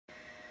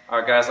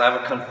Alright guys, I have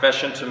a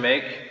confession to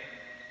make.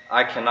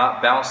 I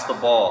cannot bounce the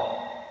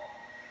ball.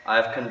 I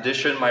have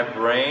conditioned my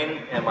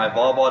brain and my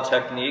volleyball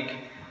technique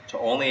to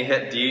only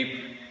hit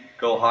deep,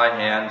 go high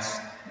hands.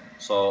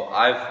 So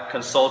I've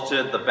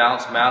consulted the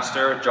bounce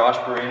master, Josh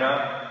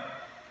Barrina,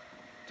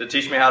 to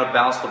teach me how to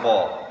bounce the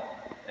ball.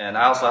 And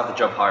I also have to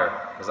jump higher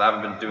because I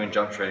haven't been doing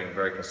jump training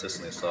very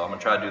consistently. So I'm going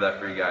to try to do that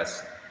for you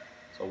guys.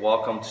 So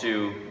welcome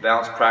to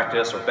bounce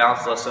practice or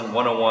bounce lesson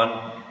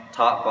 101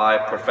 taught by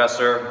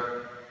Professor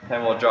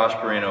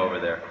PenuelJoshBarrina over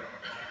there.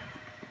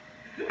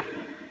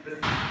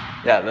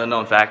 Yeah, little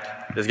known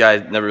fact, this guy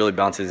never really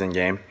bounces in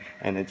game,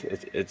 and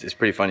it's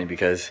pretty funny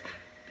because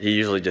he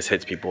usually just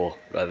hits people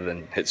rather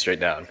than hit straight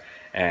down,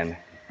 and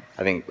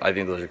I think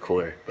those are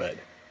cooler, but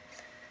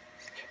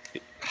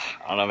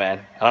I don't know,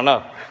 man. I don't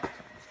know.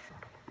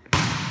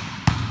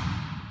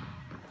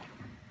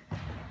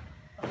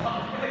 You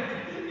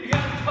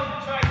gotta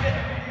come try again.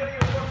 You gotta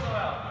get a torso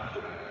out.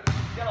 You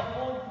got a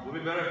full. It'll be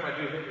better if I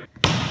do hit you.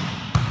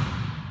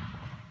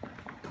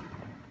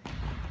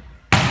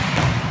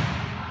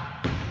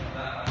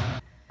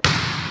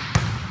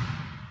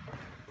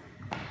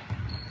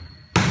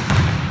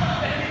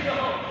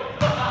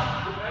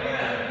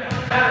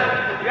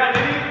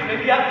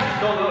 Maybe you have to just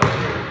go a little bit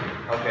here.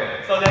 Okay.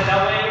 So then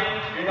that way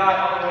you're not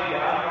all the way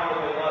down, you're all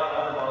the way up,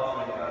 all the ball's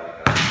going down.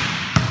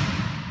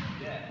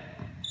 Yeah.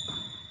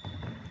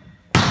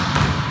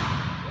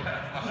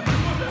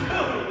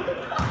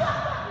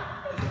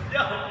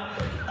 Yo.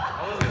 I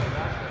was gonna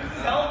match that. This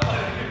is hell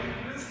funny.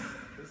 This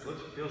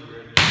feels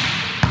weird.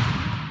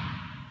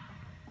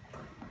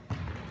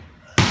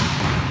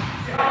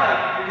 See how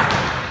like you're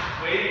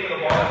just waiting for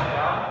the ball to come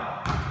down?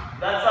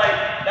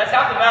 That's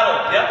half the battle.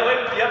 You have to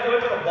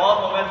wait for the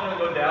ball's momentum to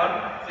go down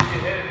so you can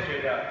hit it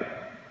straight down.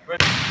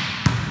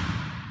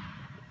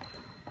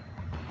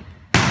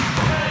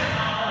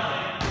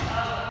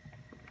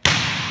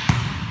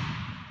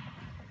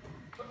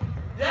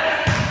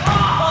 Yes! I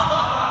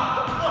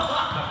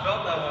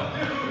felt that one.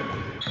 Dude.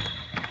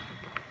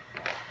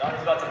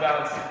 Donny's about to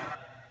bounce.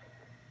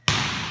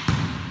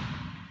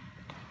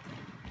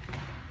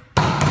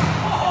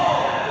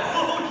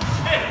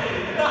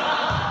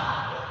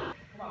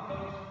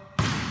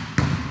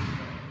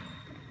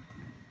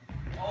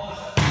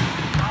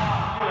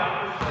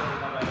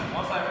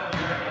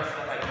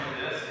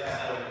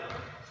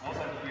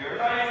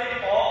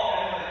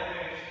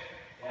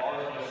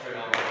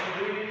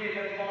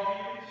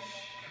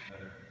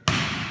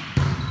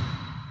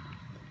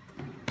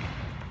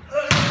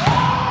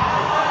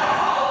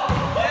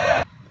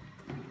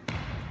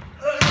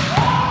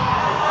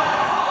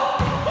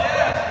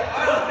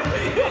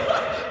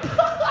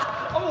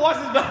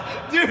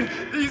 Dude,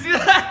 do you see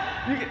that?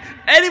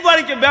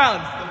 Anybody can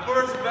bounce. The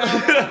first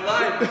bounce in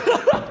life.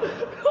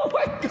 Oh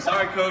my God.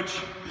 Sorry, coach.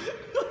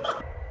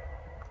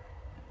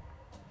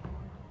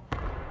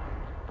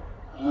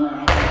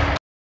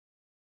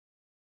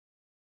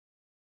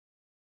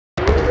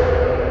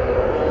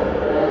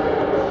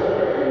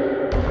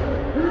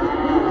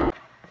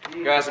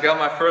 Guys, I got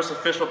my first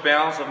official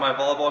bounce of my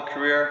volleyball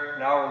career.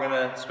 Now we're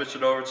gonna switch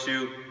it over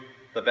to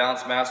the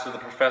bounce master, the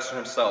professor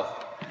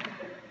himself.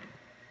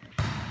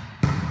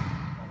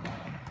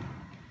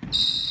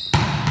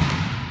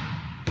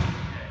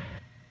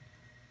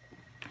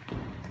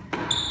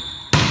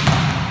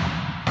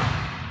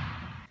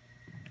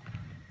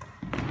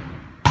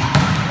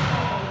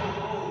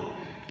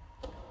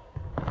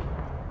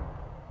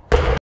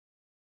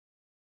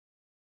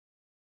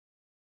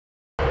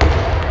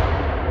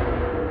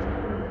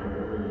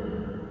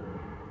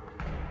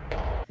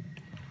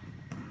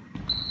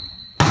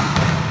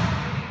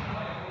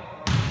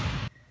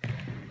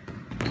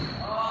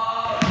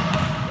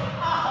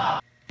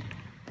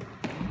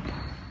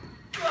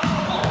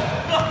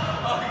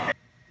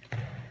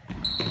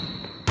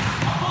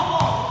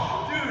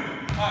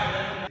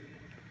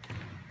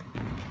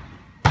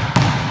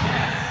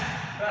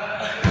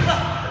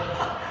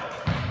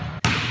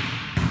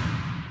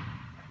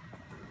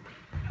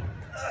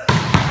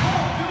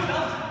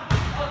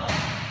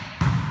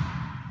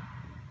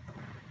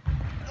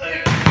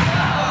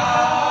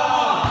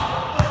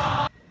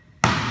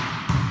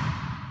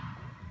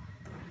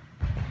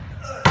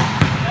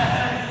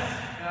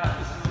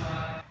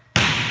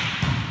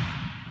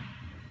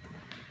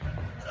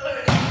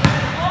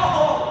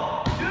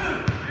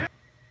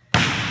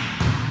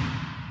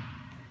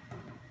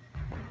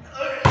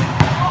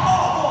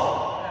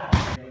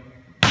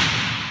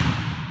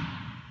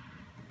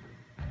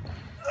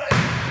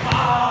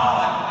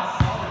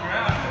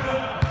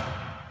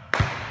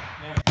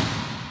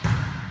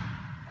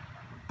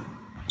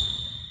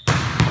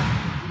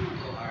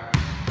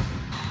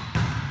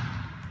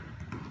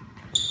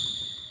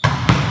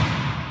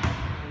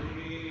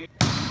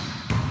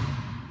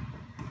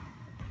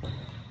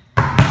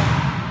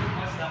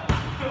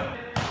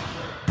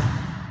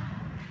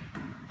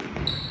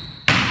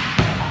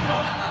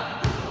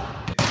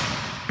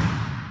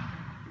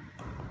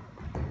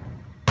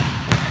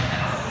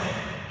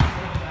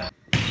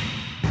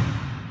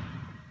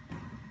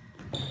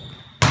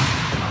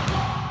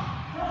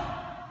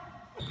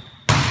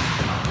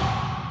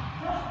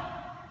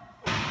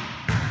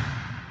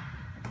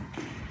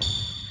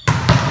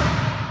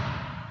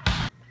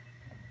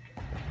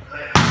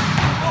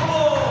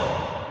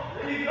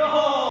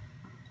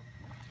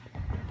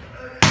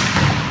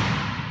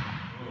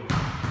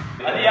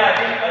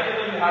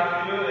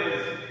 have to do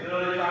is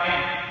literally try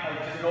and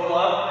like just go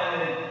up,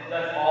 and then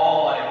that's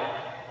all like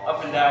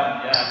up and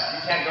down. Yeah,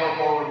 you can't go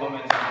forward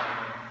momentum.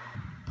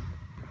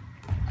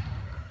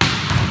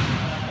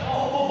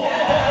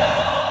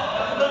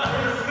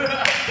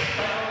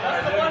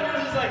 That's the one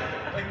who's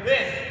like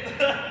this.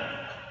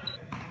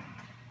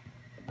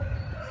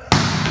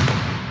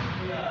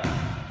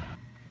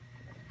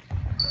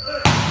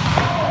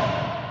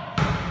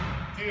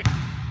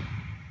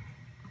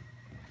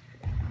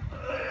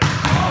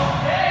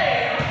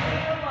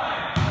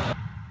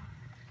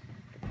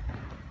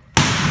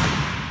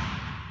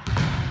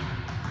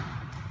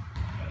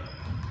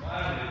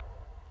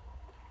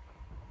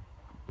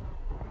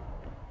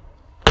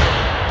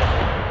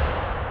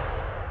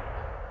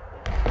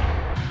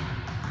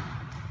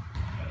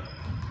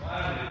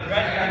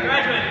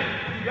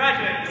 You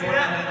graduated. See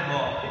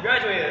that? You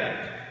graduated.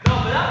 No,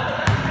 but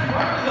that's